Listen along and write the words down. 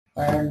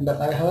and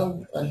I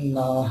have an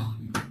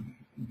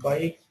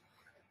buy.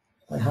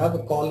 I have a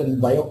call in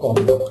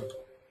Biocom.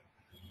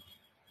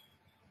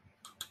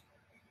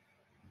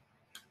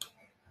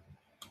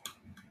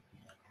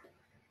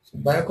 So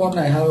Biocom,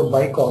 I have a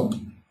buy call.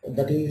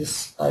 That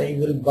is, I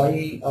will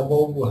buy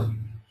above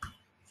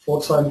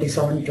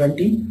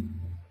 477.20.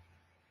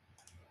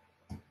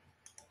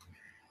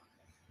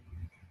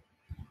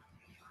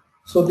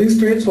 So these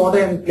trades what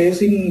I am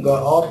placing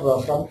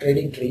are from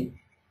TradingTree.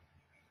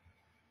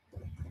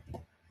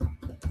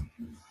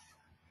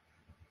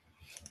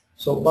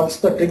 So once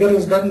the trigger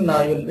is done,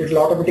 it will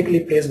automatically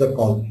place the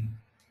call.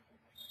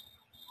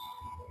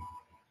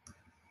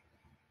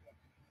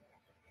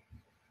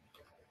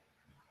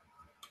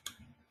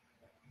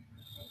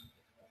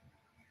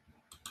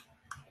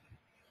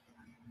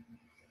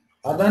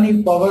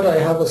 Adani Power, I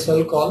have a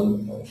sell call.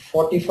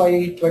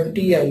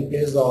 45.20, I will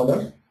place the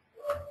order.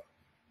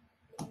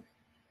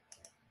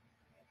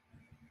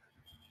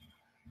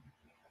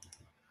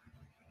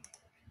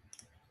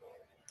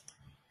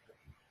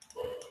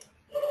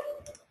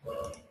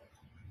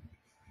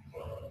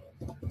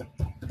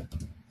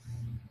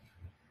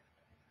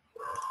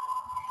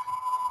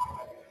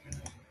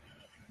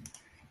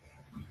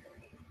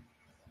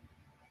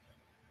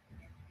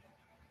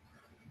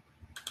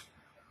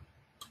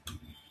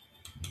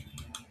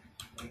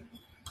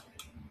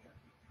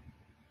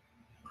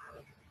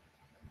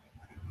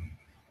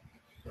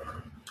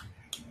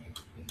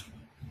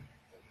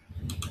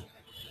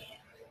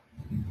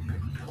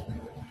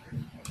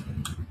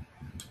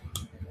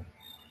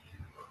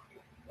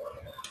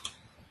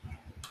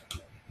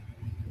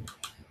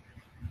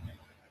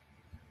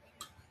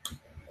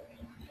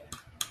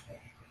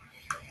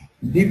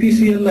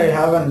 BPCL, I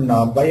have an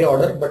buy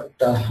order, but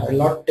I will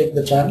not take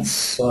the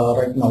chance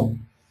right now.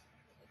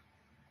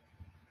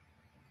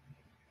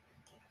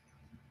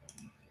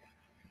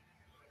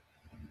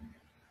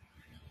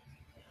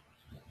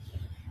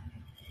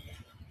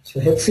 So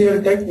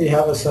HCL Tech, we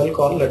have a sell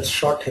call. Let's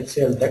short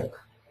HCL Tech.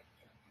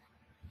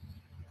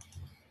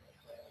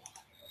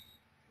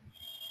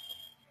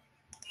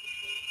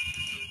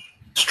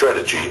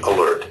 Strategy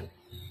alert.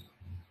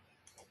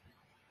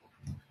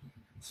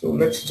 So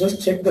let's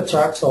just check the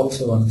charts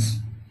also once.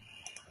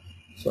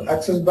 So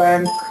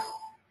AXISBANK,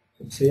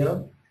 it's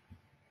here.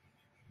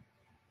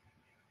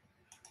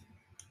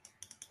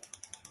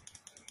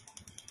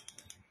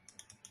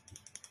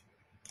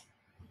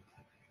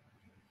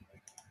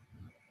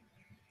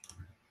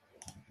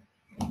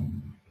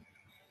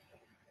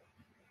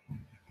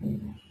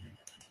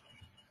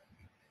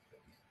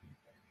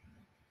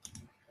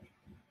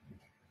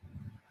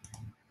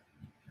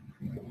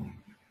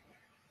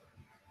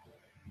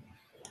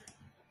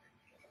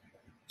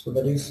 So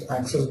that is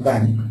Axis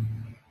Bank.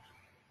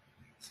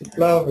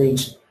 CIPLA, we'll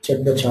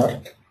check the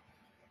chart.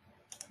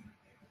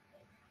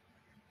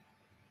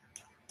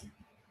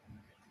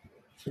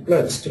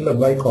 CIPLA, it's still a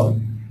buy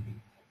call.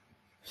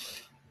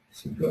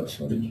 CIPLA,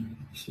 sorry.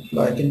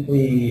 CIPLA, I think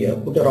we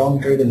put a wrong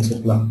trade in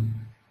CIPLA.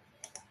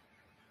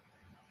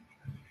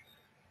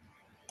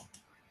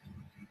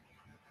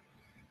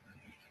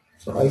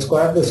 So I'll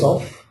square this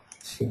off.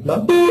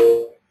 CIPLA.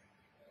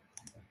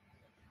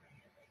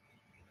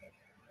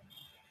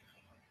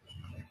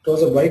 It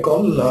was a buy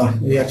call,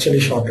 we actually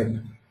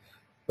shorted.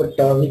 But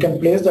we can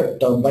place that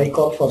buy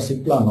call for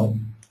CIPLA now.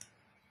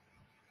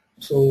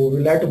 So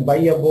we'll have to buy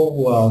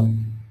above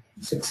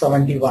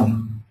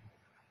 671.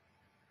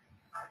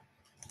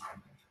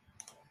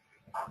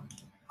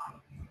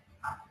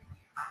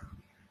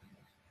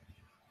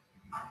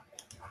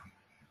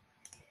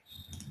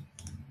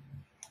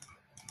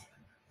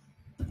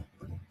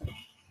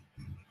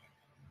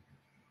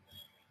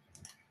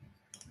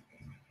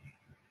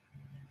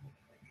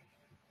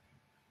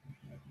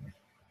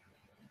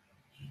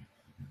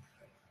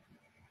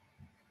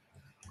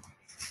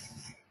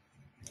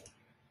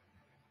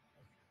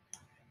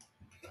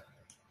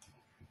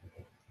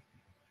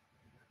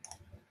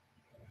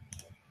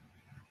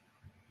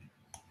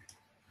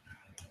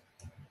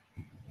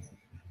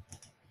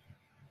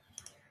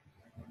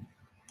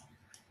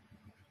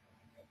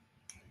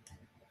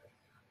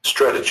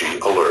 Strategy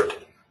alert.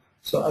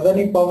 So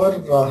Adani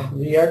Power,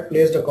 we had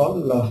placed a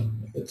call.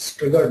 It's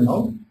triggered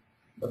now.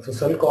 That's a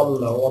sell call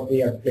what we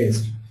had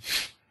placed.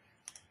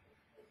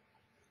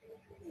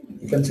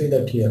 You can see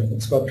that here.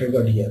 It's got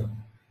triggered here.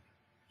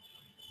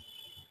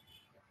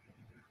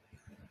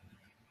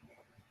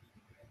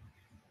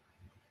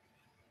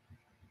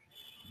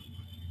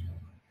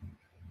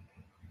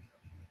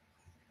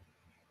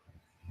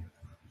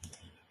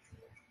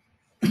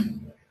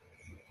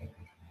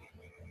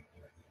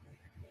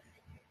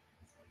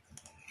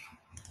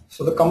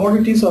 So the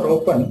commodities are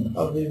open.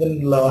 We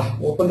will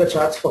open the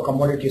charts for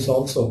commodities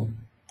also.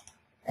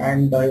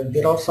 And if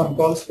there are some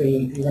calls,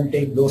 we'll even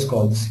take those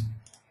calls.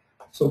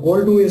 So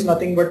gold 2 is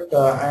nothing but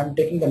I am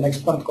taking the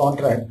next month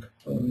contract.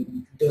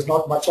 There's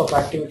not much of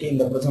activity in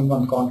the present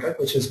month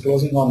contract, which is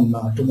closing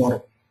on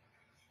tomorrow.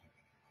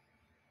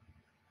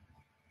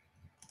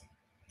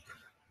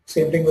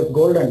 Same thing with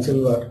gold and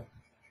silver.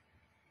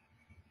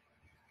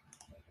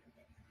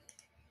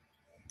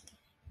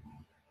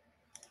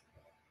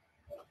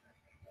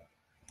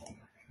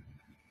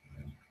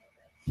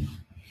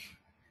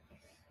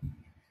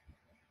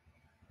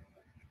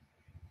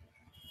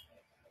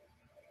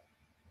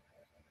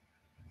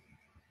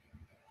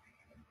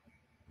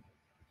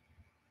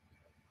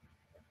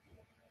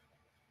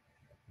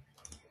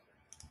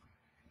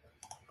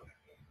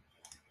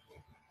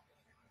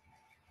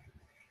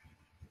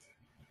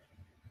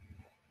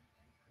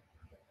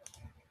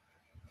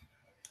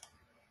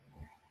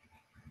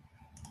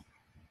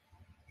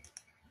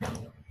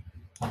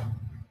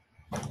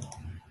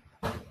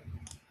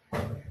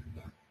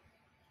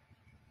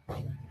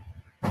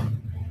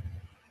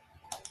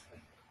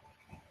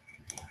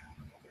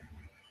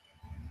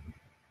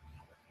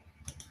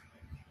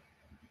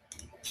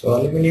 So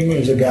aluminum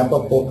is a gap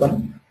up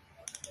open.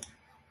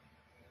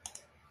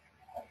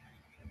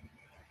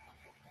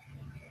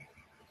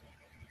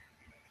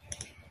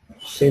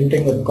 Same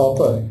thing with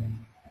copper.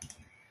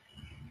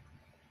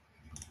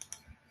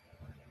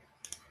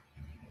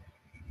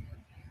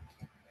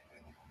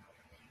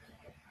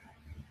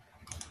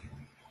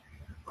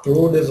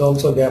 Crude is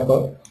also gap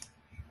up.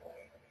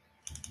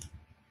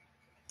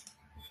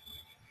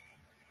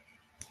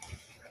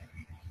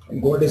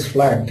 Gold is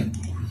flat.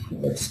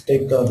 Let's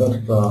take the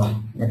other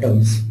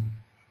metals.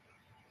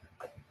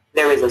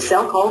 There is a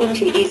sell call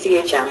into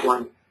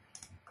ECHM1.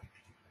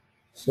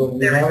 So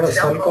we have a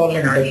sell call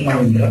in Tech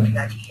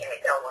Mahindra.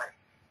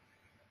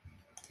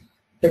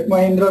 Tech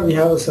Mahindra we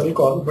have a sell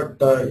call, but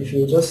if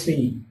you just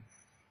see,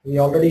 we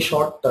already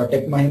short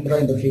Tech Mahindra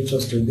in the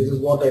FuturesTree. This is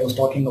what I was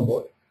talking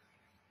about.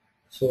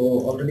 So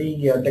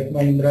already Tech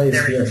Mahindra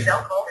is here.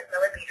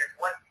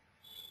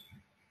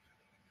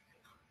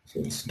 So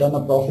it's done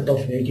a profit of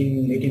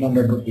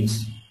 1800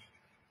 rupees.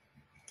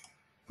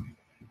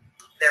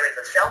 There is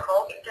a sell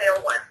call in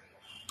tail 1.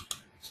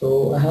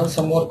 So I have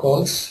some more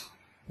calls.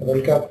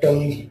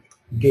 RELCAPITAL,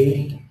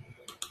 GAIL.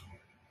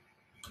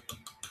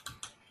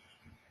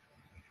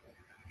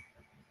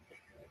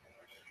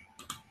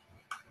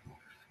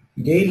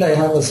 GAIL I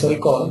have a sell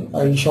call.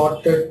 I will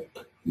short it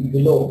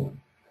below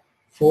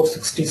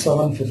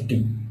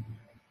 467.50.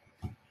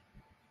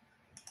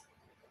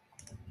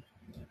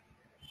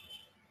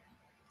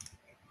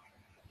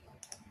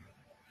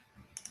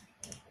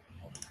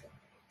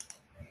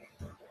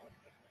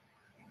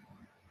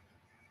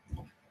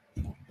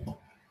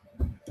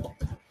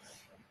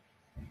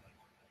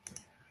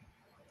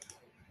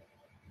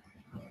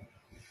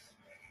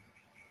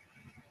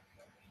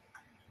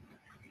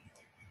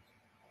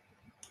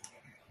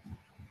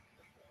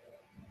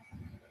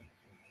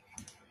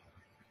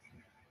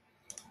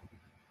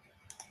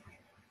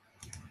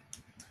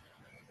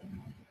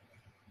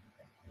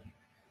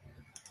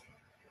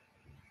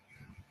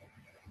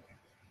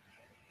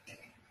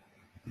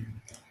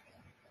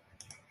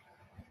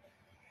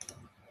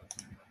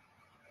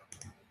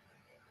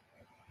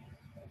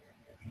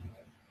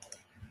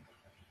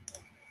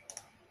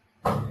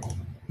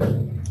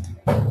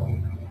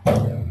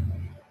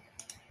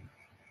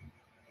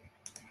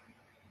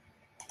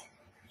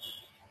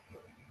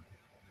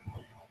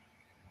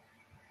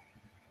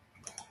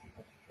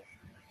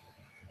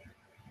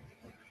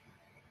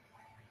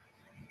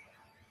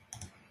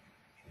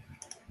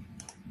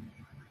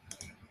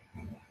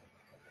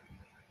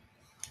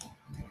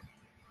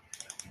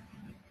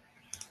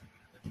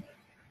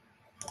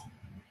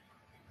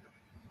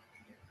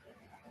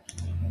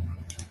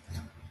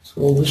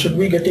 So we should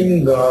be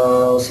getting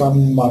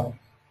some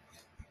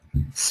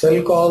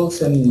sell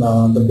calls in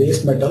the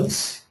base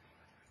metals.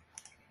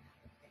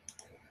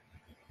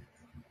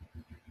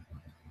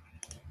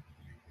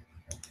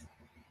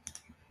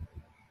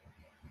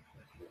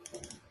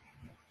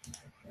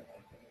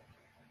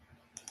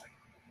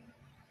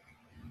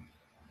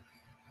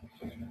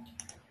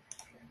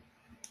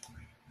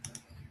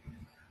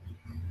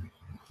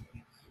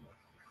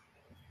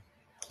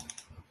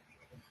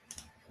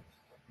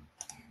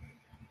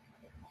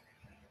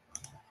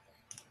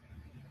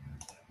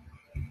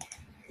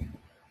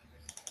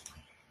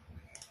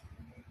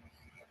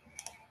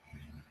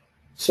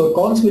 So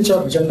calls which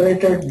are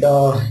generated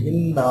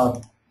in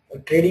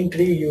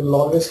TradingTree, you will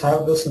always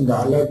have this in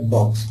the alert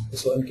box.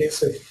 So in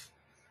case if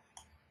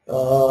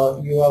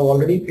you have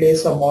already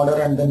placed some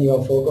order and then you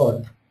have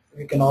forgot,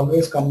 you can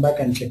always come back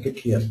and check it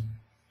here.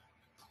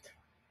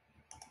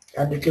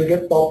 And it will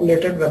get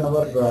populated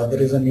whenever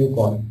there is a new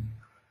call.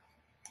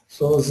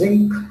 So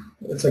zinc,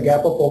 it's a gap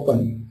up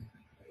open.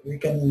 We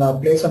can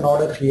place an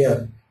order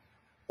here,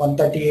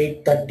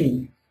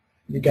 138.30.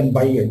 We can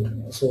buy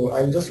it. So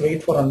I'll just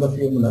wait for another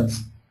few minutes,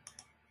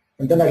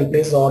 and then I'll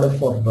place the order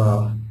for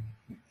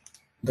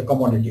the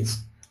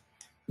commodities.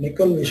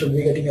 Nickel, we should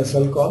be getting a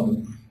sell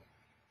call.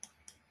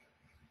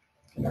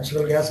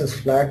 Natural gas is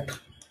flat.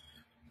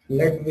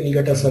 Lead will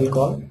get a sell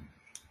call.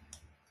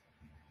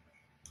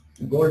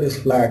 Gold is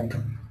flat.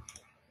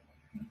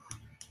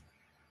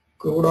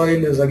 Crude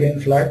oil is again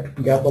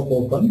flat, gap up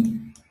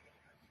open.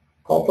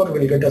 Copper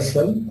will get a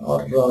sell,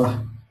 or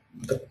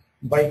the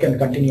buy can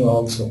continue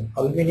also.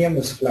 Aluminium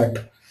is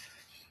flat.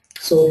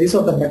 So these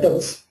are the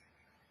metals.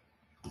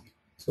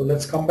 So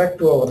let's come back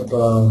to our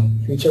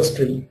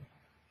FuturesTree.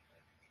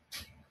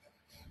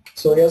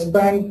 So yes,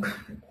 bank,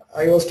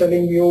 I was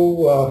telling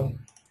you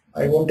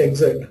I won't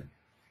exit.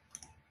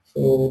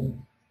 So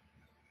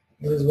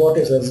this is what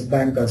is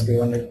bank has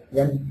given. It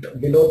went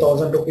below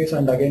 1000 rupees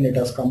and again it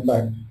has come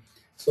back.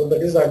 So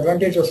that is the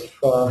advantage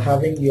of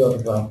having your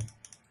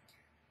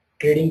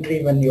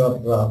TradingTree when you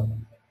are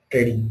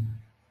trading.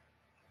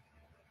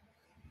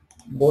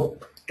 Both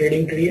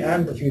TradingTree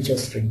and the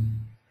FuturesTree.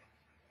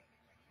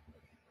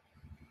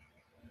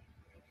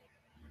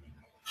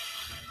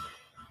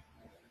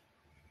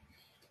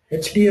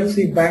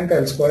 HDFC Bank,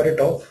 I'll square it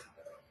off.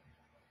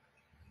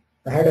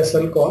 I had a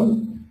sell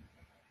call,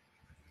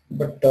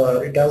 but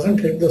it hasn't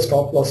hit the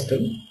stop loss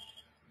still.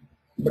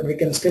 But we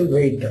can still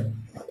wait.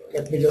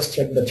 Let me just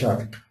check the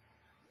chart.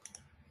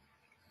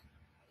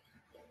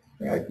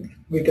 Right.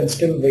 We can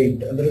still wait.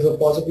 There is a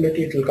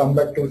possibility it will come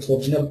back to its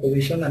original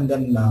position, and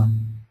then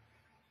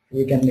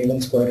we can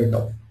even square it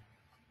off.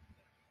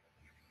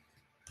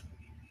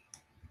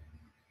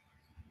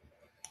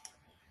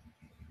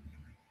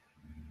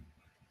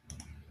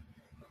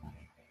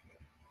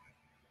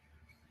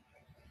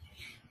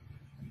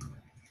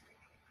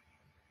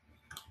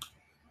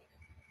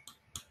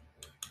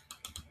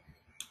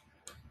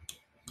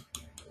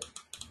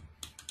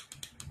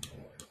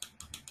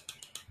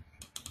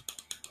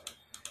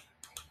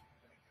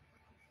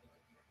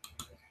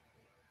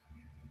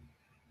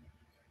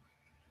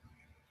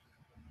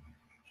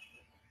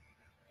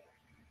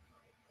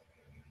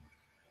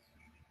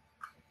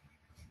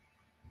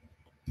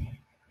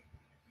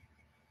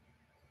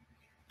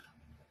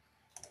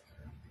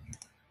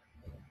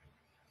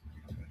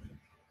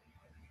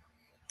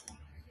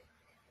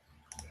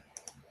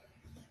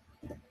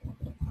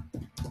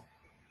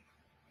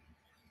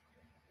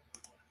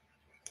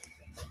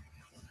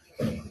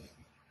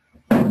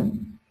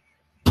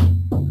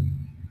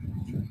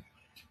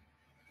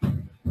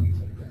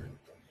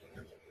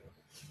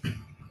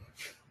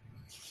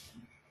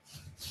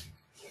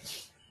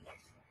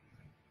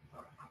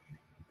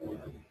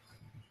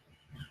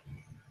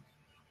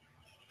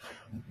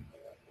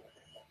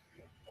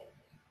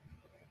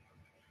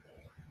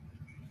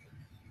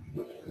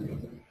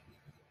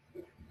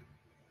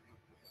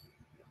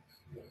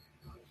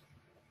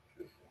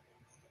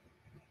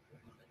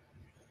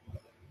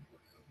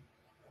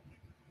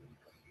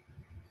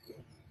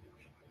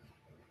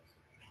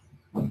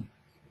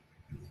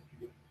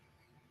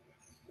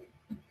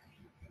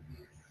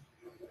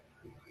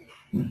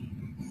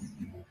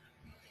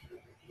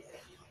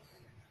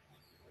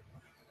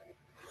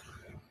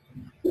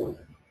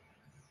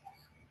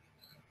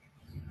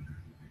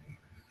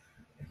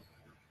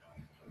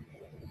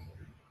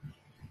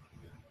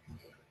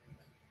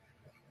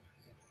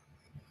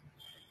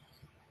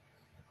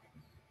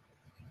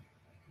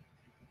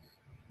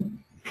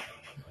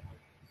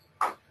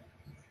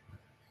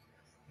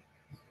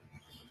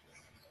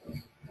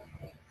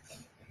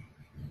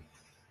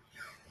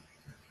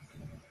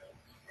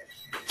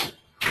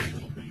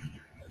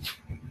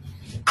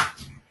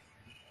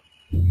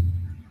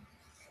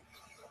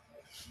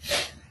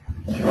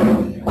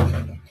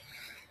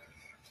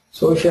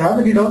 So if you have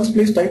any doubts,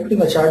 please type it in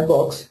the chat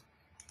box.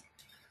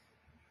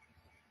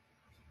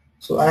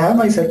 So I have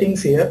my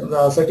settings here.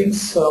 The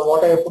settings,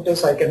 what I put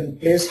is I can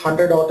place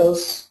 100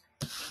 orders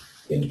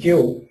in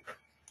queue.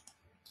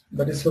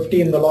 That is 50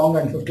 in the long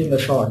and 50 in the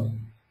short.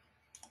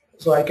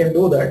 So I can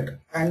do that.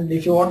 And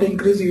if you want to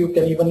increase, you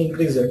can even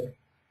increase it.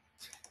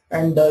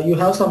 And you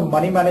have some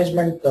money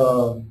management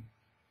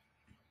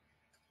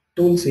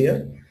tools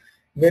here,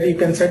 where you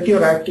can set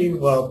your active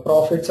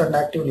profits and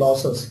active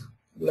losses.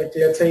 Like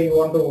let's say you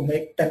want to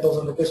make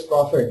 10,000 rupees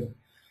profit,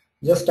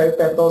 just type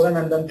 10,000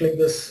 and then click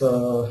this,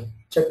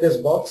 check this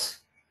box.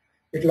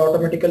 It will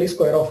automatically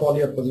square off all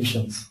your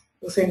positions.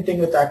 The same thing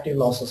with active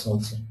losses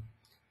also.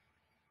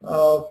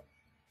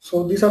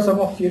 So these are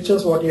some of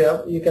features what you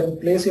have. You can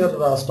place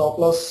your stop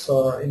loss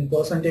in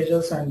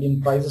percentages and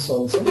in prices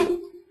also.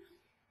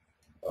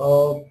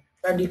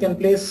 And you can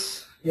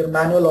place your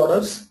manual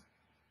orders.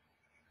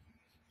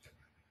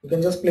 You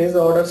can just place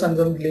the orders and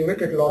then leave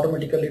it. It will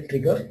automatically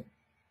trigger.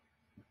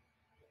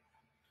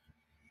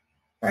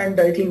 And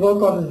it will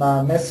work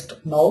on Nest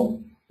now,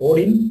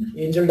 Odin,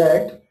 Angel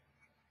Diet.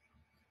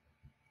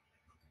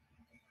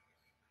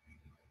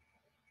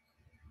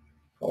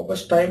 How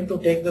much time to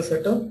take the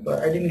setup?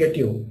 I didn't get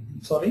you.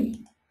 Sorry.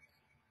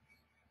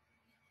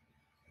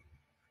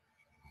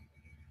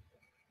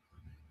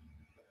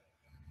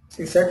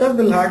 See, setup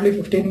will hardly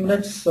 15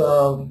 minutes.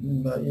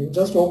 You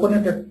just open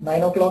it at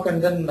 9 o'clock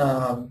and then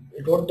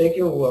it won't take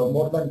you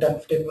more than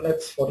 10-15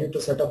 minutes for you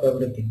to set up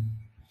everything.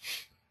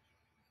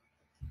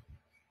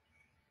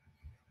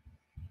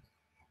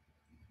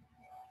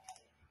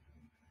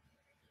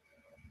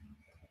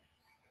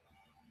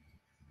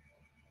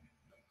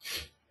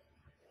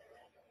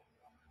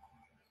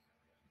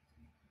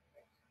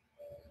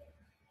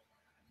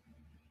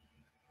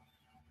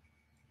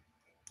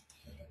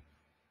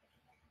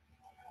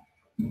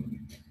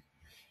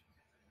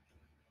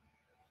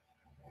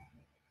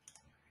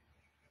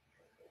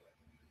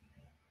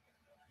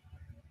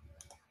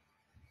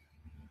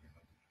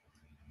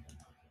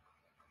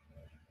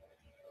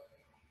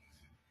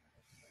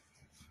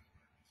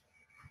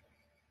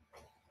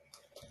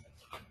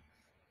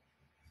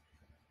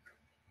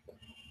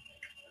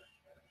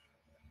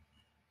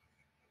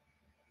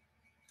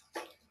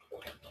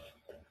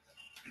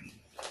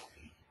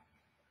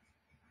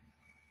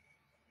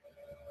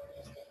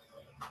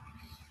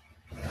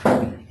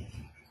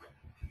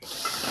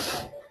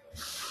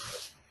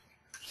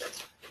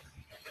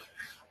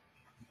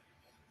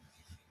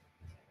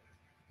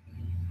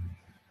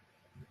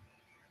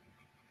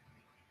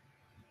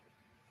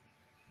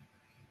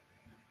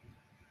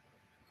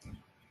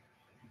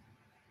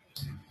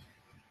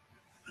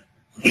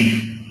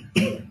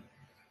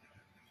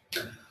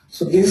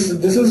 So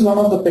this is one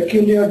of the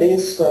peculiar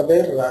days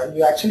where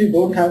you actually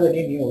don't have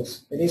any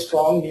news, any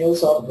strong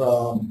news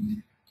or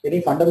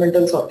any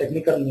fundamentals or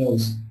technical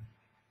news,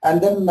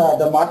 and then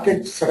the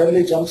market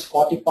suddenly jumps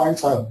 40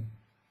 points up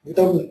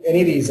without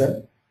any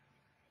reason,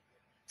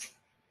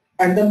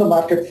 and then the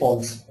market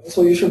falls.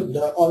 So you should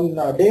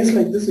on days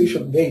like this you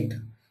should wait,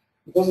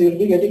 because you will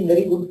be getting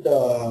very good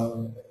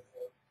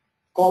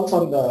calls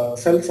on the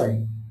sell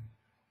side,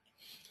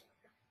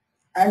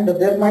 and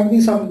there might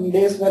be some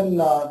days when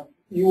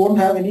you won't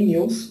have any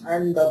news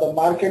and the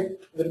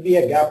market will be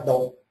a gap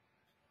down.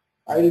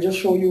 I will just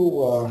show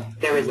you.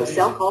 There is a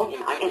sell call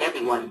in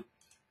everyone.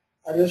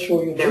 I'll just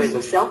show you. There is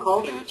a sell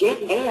call in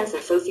JAS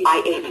Associate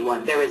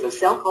I81. There is a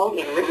sell call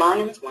in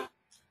Reliance 1.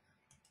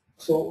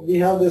 So we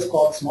have these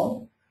calls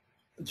now,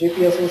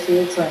 JP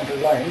Associates and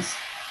Reliance.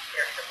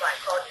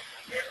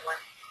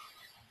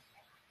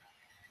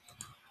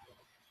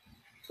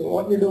 So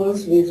what we do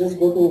is we just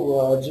go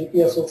to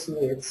JP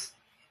Associates,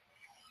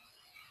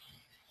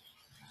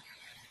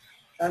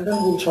 and then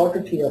we'll short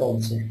it here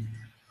also.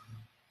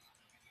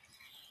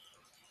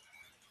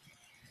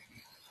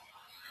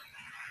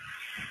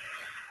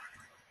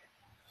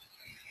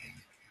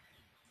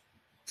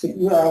 See,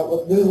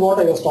 this is what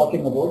I was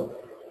talking about.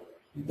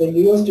 The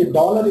USD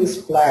dollar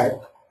is flat,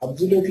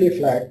 absolutely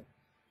flat.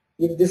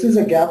 If this is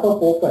a gap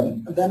up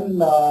open,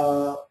 then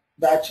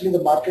actually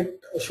the market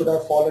should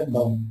have fallen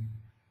down.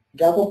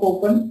 Gap up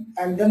open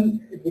and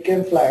then it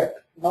became flat.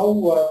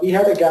 Now we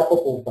had a gap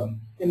up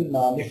open in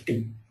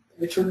Nifty,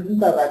 which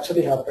shouldn't have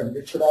actually happened.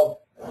 It should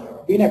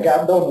have been a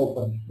gap down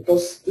open,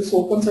 because this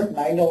opens at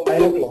 9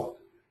 o'clock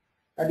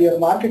and your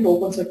market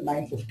opens at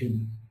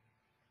 9:15.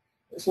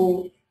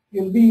 So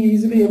you'll be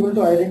easily able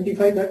to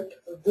identify that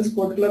this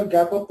particular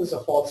gap up is a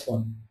false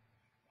one.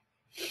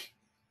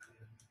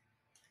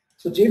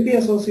 So JP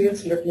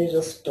Associates, let me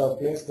just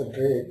place the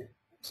trade.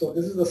 So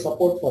this is the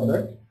support for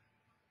that.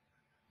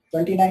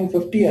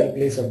 29.50 I'll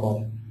place a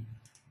call.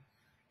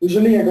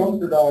 Usually I don't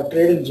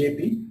trade in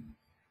JP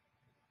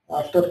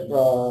after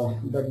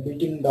that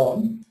beating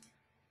down.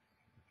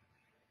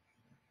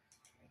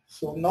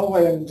 So now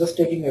I am just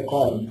taking a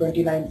call,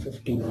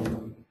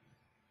 29.50.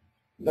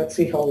 Let's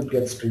see how it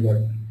gets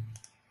triggered.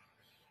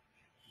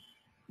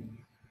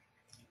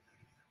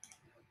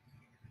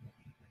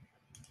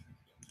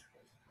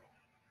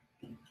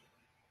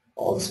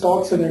 All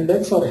stocks in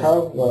index or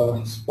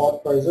have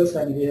spot prices,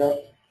 and we have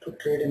to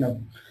trade in a.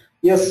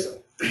 Yes,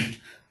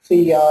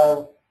 see,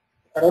 I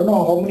don't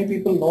know how many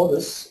people know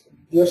this.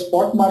 Your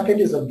spot market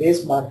is a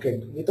base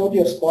market. Without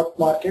your spot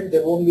market,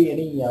 there won't be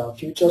any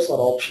futures or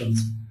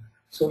options.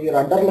 So your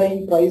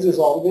underlying price is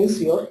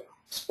always your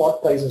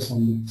spot prices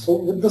only. So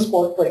with the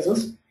spot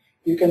prices,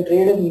 you can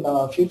trade in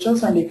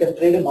futures and you can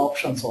trade in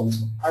options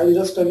also. I will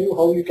just tell you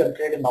how you can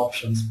trade in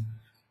options.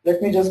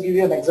 Let me just give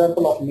you an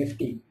example of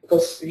Nifty,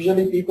 because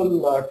usually people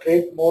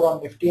trade more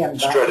on Nifty and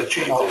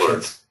strategy in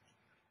options.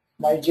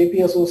 My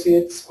JP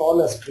Associates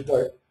call has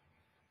triggered.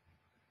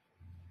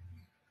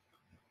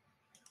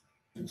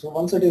 So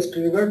once it is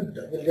triggered,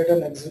 we'll get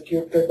an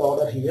executed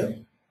order here,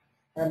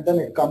 and then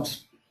it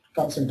comes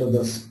into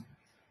this.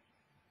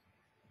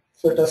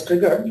 So it has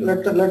triggered.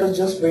 Let us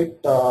just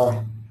wait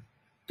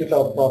till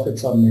our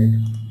profits are made.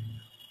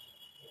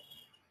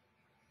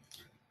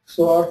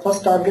 So our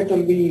first target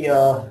will be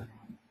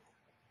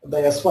the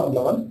S1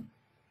 level.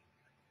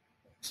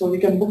 So we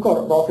can book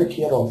our profit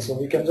here also.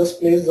 We can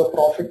just place the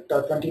profit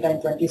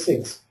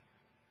 29.26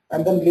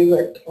 and then leave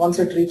it. Once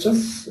it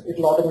reaches, it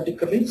will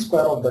automatically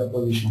square off that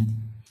position.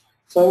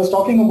 So I was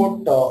talking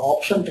about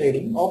option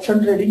trading.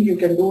 Option trading you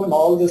can do in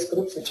all the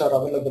scripts which are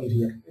available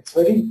here. It's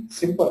very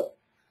simple.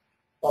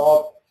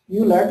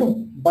 You will have to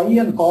buy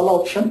and call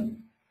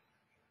option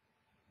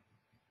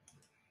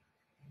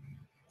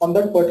on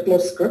that particular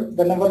script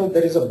whenever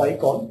there is a buy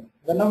call.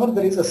 Whenever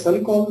there is a sell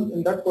call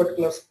in that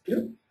particular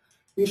script,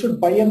 you should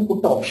buy and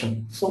put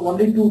option. So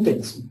only two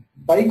things,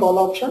 buy call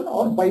option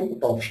or buy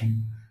put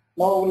option.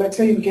 Now let's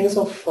say in case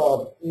of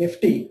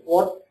Nifty,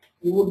 what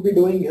you would be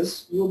doing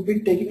is you would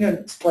be taking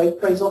a strike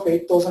price of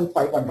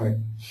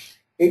 8,500.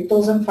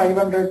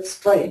 8,500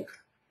 strike,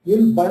 you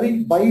will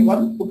buy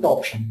one put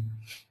option.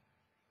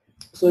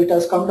 So it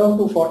has come down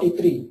to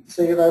 43,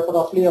 say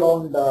roughly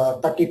around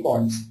 30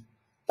 points,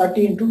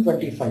 30 into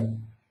 25.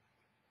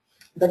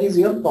 That is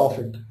your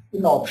profit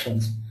in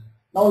options.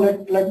 Now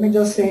let me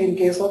just say in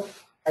case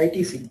of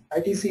ITC.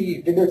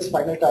 ITC did its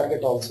final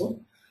target also.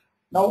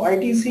 Now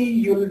ITC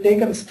you will take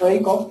a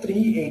strike of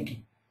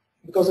 380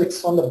 because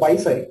it's on the buy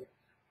side.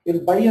 You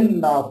will buy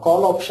an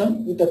call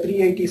option with a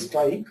 380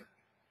 strike.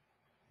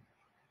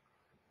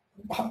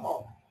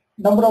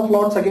 Number of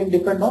lots again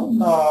depend on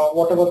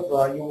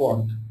whatever you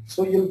want.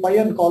 So you will buy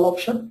a call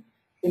option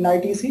in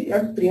ITC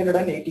at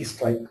 380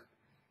 strike.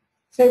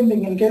 Same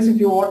thing in case if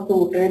you want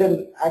to trade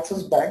in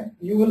AXISBANK,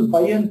 you will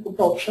buy and put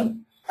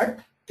option at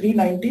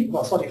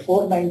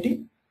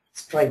 490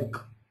 strike.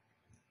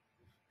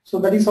 So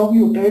that is how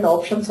you trade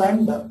options,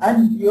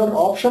 and your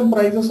option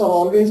prices are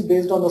always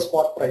based on the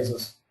spot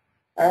prices,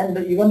 and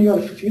even your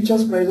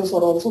futures prices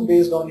are also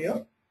based on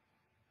your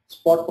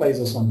spot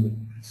prices only.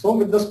 So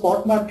with the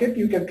spot market,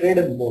 you can trade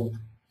in both.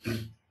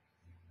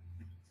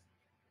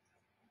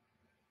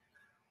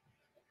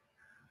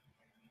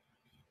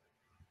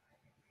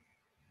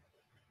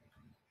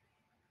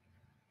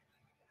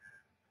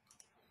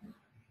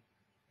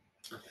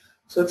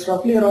 So it's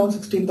roughly around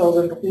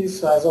 16,000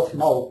 rupees as of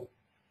now.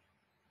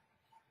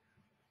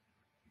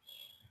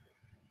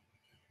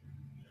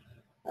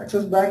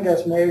 Axis Bank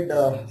has made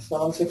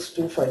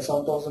 7625,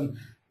 7,000.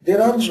 There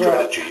are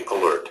Strategy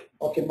alert.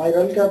 okay, my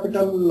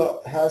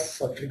RELCAPITAL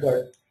has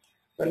triggered.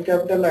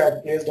 RELCAPITAL I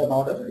had placed an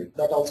order,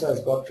 that also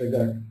has got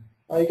triggered.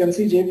 Now you can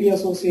see JP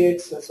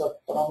Associates is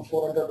around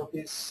 400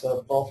 rupees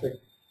profit.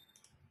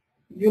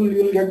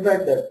 You'll get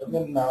back that. I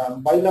mean,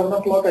 by 11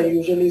 o'clock I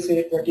usually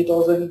say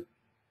 20,000.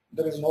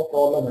 There is no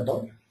problem at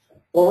all.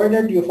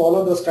 Provided you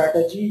follow the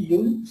strategy,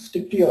 you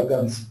stick to your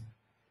guns.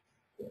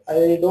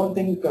 I don't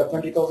think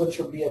 20,000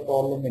 should be a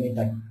problem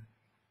anytime.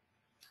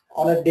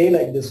 On a day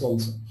like this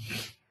also,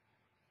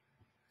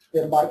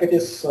 where market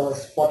is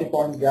 40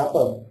 points gap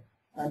up,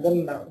 and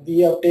then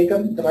we have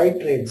taken the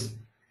right trades.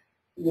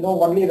 You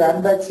know, only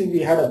RANBAXY we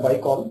had a buy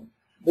call,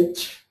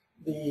 which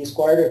we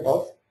squared it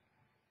off.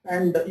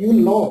 And you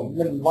know,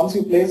 when once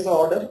you place the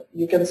order,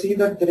 you can see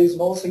that there is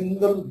no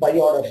single buy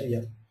order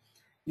here.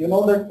 You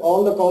know that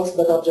all the calls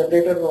that are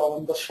generated are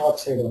on the short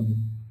side only.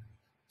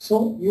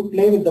 So you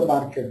play with the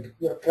market.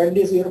 Your trend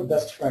is your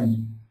best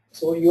friend.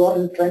 So you are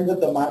in trend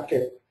with the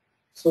market.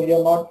 So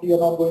you're not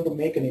going to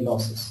make any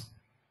losses.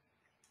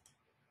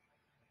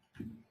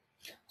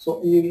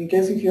 So in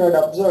case if you had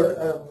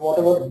observed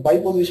whatever buy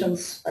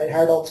positions I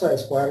had also, I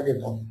squared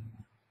it off.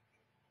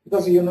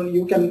 Because you know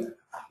you can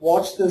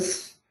watch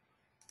this.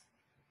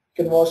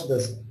 You can watch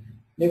this.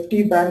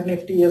 Nifty, Bank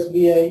Nifty,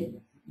 SBI.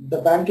 The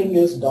banking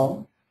is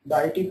down.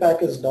 The IT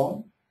pack is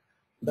down.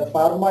 The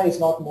pharma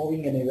is not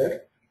moving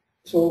anywhere.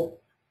 So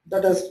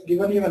that has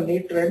given you a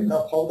neat trend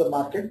of how the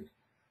market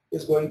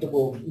is going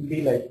to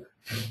be like.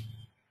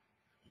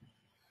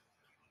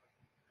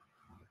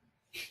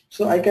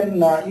 So I can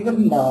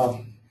even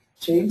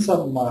change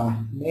some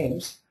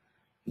names.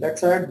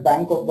 Let's add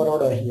Bank of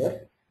Baroda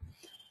here.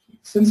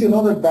 Since you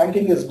know that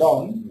banking is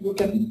down, you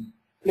can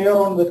play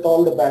around with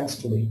all the banks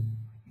today.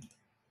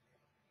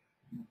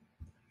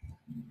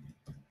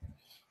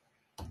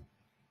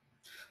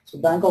 So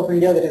Bank of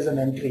India, there is an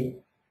entry.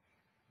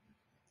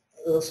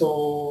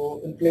 So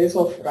in place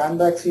of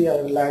RANBAXY,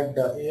 I will add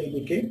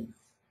ALBK.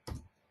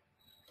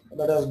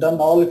 That has done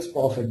all its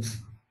profits.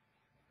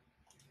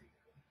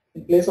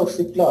 In place of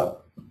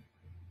CIPLA,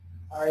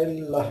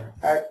 I'll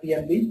add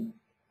PNB.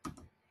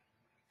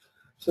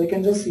 So you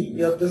can just see,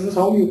 yeah, this is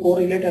how you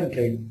correlate and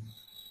trade.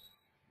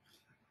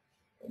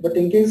 But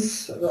in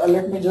case,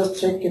 let me just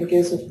check in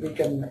case if we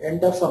can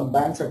enter some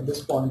banks at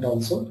this point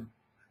also.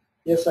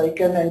 Yes, I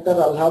can enter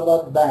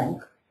Allahabad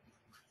Bank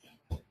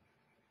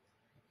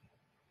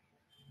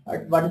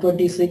at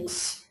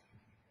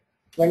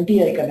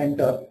 126.20 I can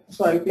enter.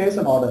 So I'll place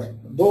an order.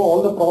 Though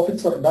all the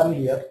profits are done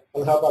here,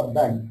 Allahabad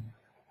Bank,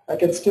 I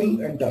can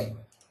still enter.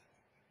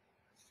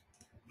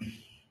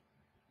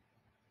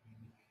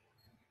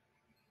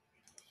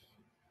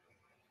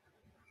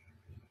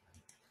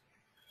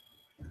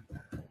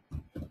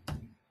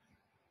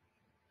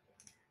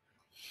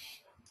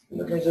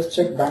 Let me just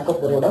check Bank of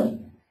Baroda.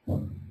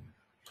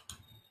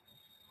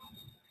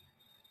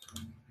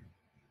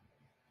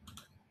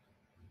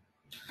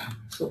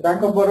 So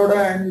Bank of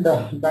Baroda and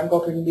Bank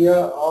of India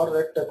are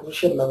at a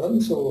crucial level,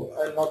 so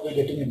I will not be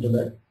getting into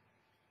that.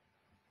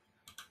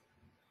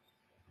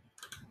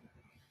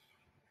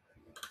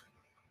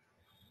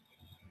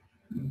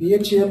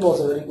 BHEL was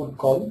a very good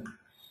call.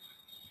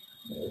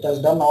 It has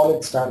done all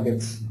its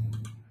targets.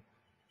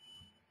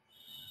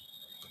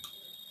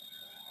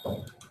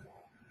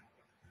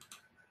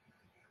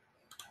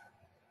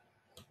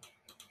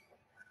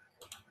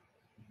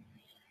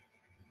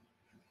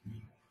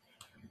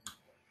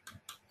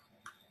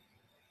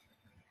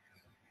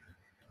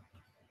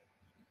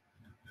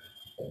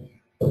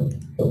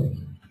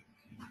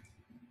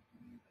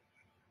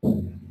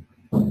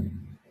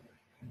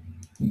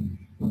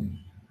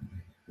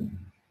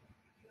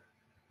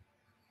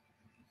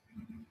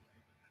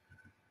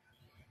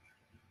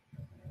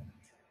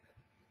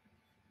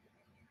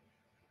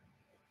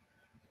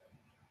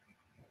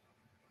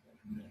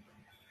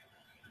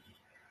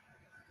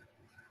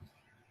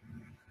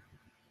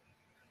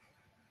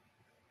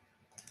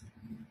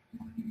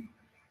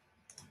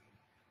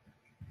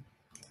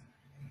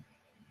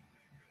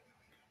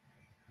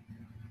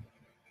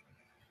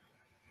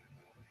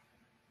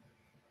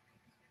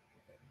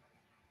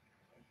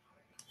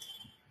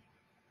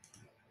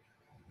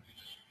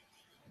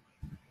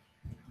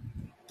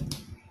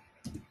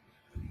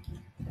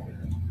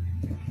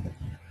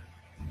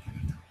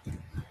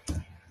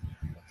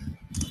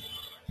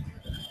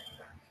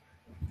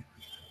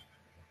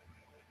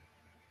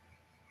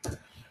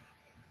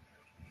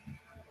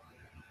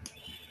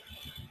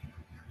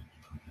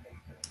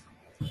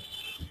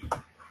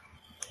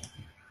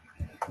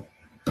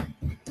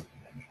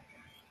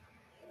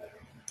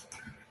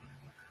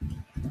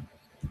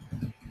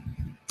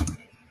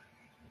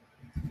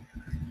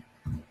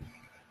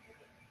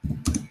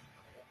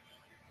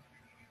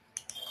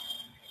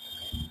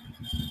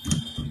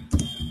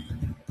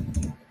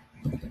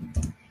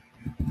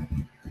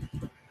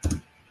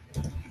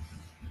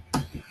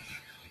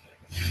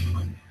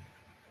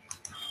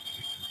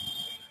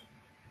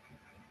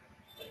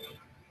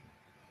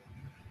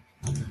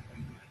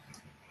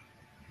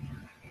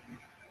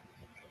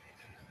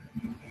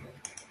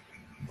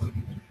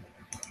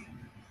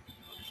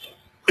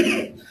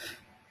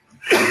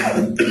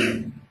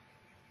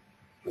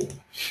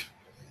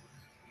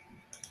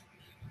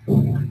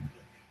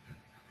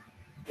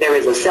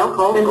 a sell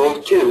call in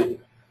gold too.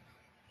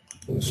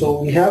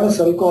 So we have a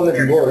sell call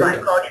in gold.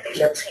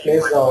 Let's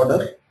place the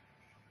order.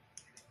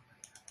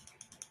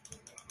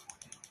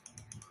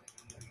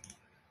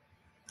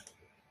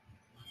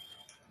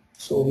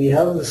 So we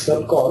have the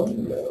sell call,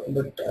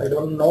 but I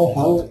don't know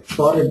how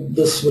far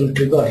this will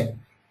trigger.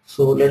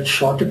 So let's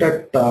short it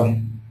at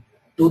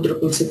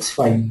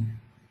 26665.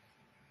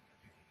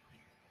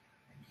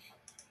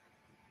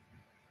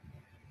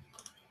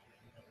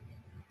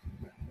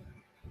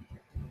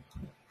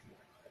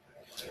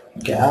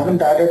 Okay, I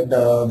haven't added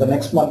the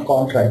next month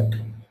contract,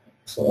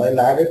 so I'll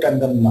add it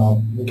and then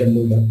we can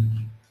do that.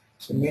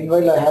 So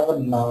meanwhile, I have a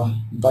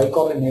buy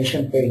call in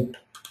Asian Paint.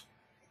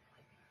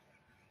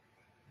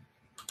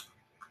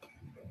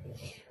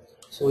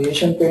 So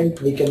Asian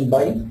Paint we can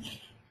buy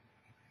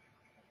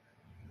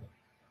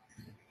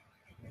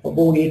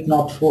above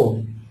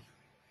 804.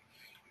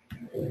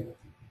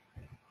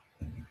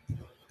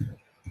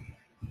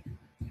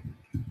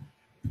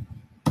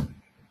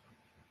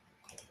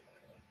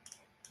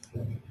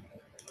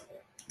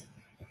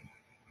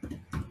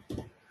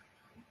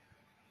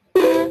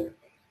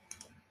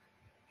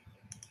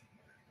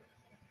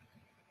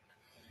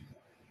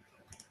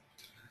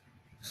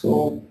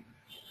 So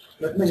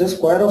let me just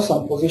square off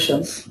some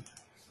positions.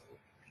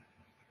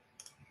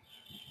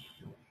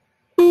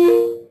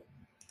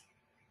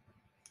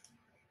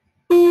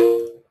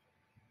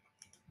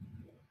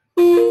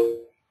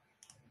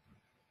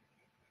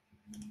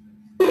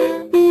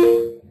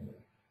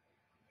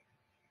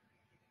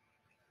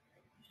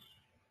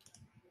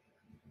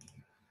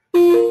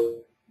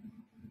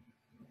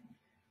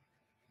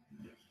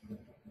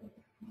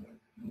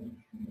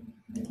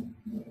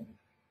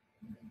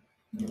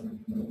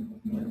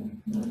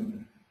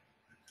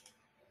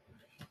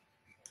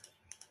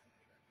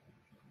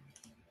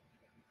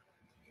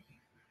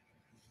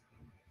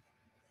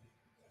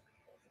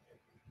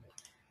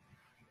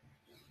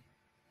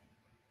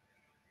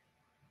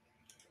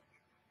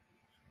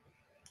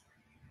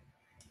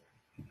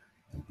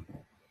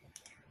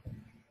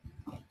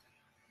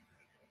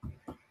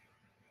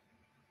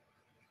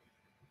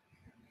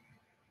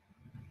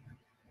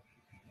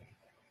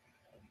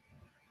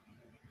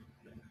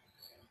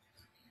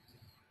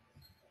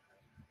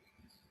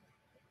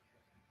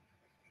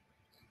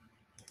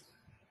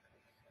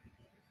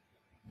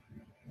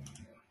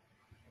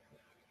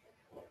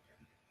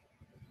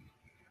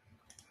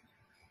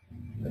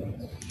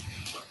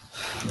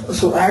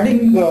 So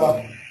adding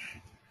the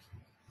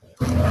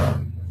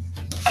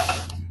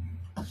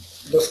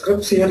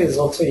scripts here is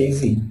also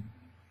easy.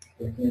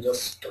 Let me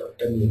just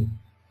tell you.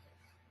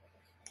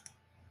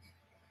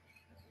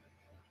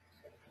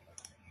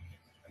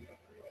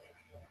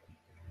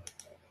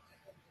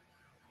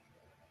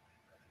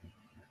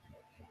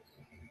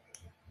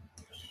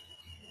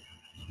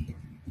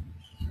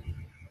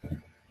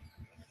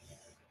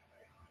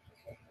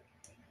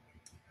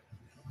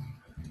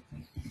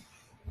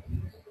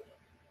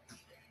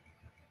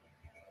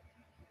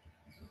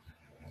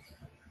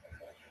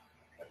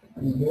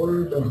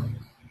 Gold.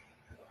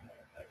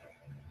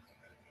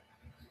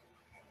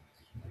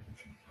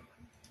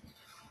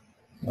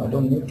 I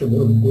don't need to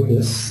do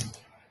this.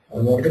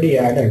 I've already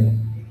added.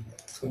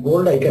 So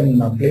gold I can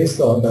place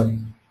the order.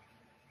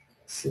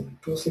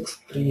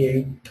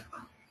 2638.